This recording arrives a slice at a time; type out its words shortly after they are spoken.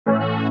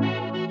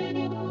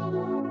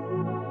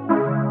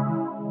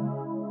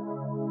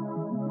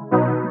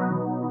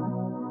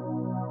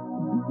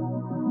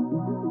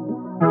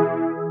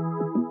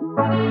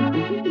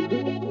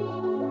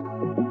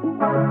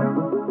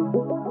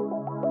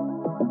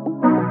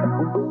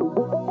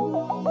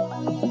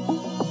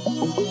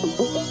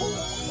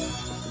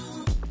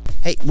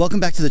welcome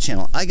back to the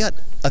channel. I got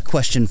a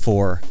question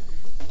for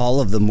all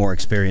of the more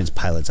experienced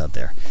pilots out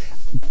there.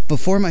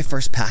 Before my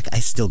first pack, I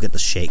still get the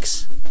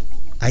shakes.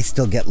 I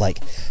still get like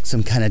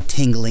some kind of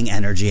tingling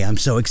energy. I'm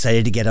so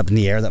excited to get up in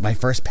the air that my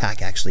first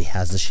pack actually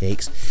has the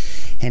shakes.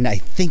 And I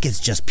think it's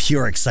just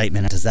pure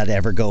excitement. Does that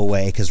ever go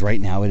away? Because right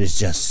now it is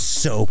just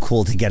so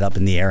cool to get up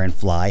in the air and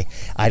fly.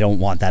 I don't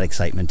want that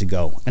excitement to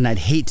go. And I'd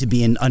hate to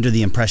be under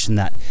the impression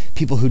that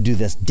people who do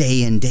this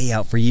day in, day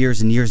out for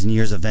years and years and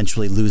years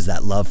eventually lose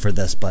that love for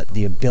this. But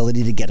the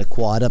ability to get a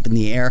quad up in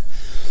the air,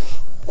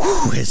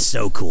 whew, is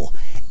so cool.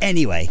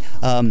 Anyway,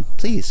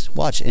 please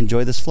watch,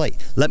 enjoy this flight.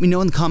 Let me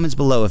know in the comments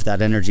below if that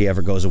energy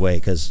ever goes away,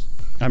 because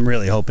I'm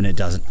really hoping it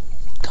doesn't.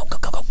 Go, go,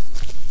 go, go.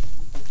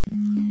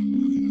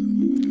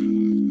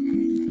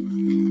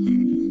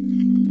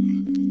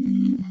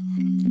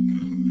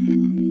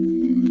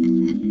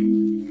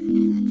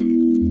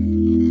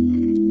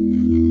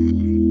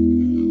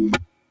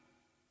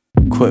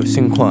 Quips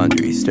and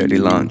quandaries, dirty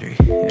laundry,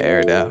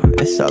 air it out,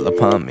 it's all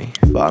upon me.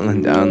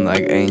 Falling down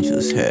like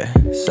angels' hair,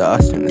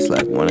 sauced and it's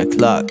like 1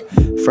 o'clock.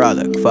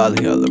 Frolic,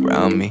 folly all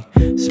around me,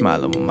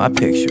 smiling with my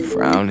picture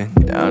frowning.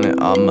 Down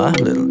at all my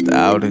little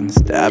doubtings,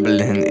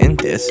 dabbling in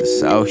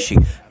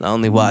disassociation.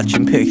 Lonely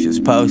watching pictures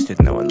posted,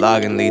 no one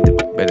logging lead to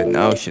bitter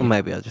notion. Well,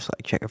 maybe I'll just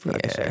like check it for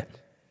like a sec.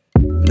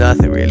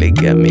 Nothing really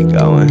get me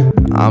going.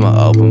 I'm an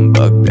open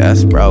book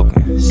that's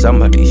broken.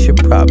 Somebody should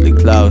probably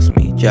close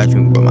me, judge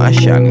me by my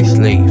shiny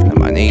sleeve.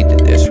 Now I need to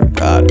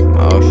disregard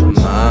emotions.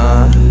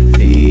 My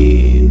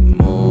feet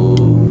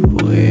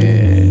move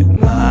with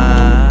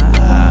my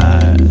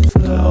eyes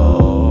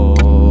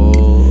closed.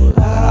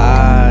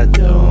 I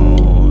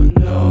don't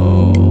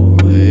know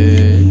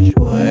which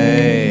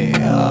way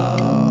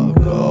I'll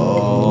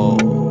go.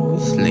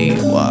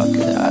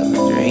 Sleepwalking out of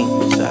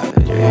dreams, out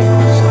of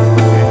dreams, out of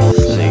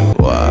dreams.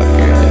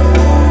 Sleepwalking.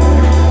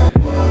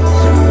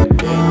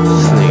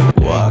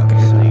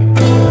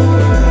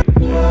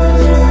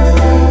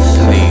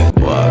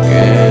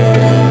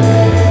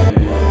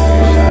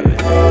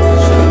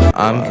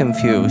 I'm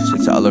confused,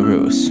 it's all a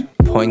ruse.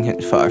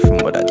 Poignant far from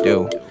what I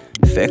do.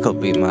 Fickle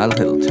be my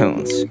little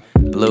tunes.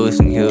 Blues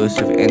and hues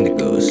of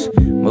indigos.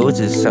 Moods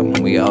is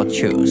something we all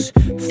choose.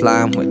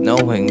 Flying with no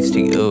wings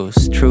to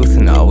use. Truth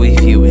and all we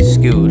view is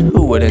skewed.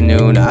 Who would've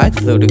known I'd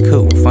flew the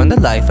coop from the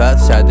life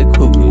outside the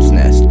cuckoo's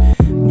nest.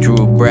 Drew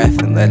a breath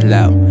and let it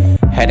out.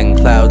 Head in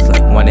clouds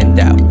like one in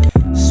doubt.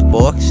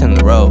 Sporks in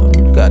the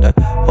road. Gotta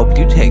hope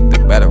you take the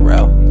better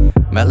route.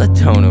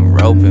 Melatonin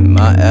roping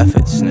my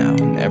efforts now.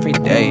 And every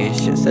day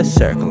is just a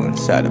circle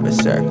inside of a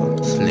circle.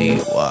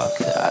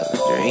 Sleepwalk out of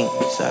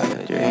dreams, out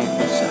of dreams,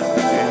 out of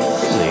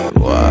dreams.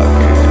 Sleepwalk.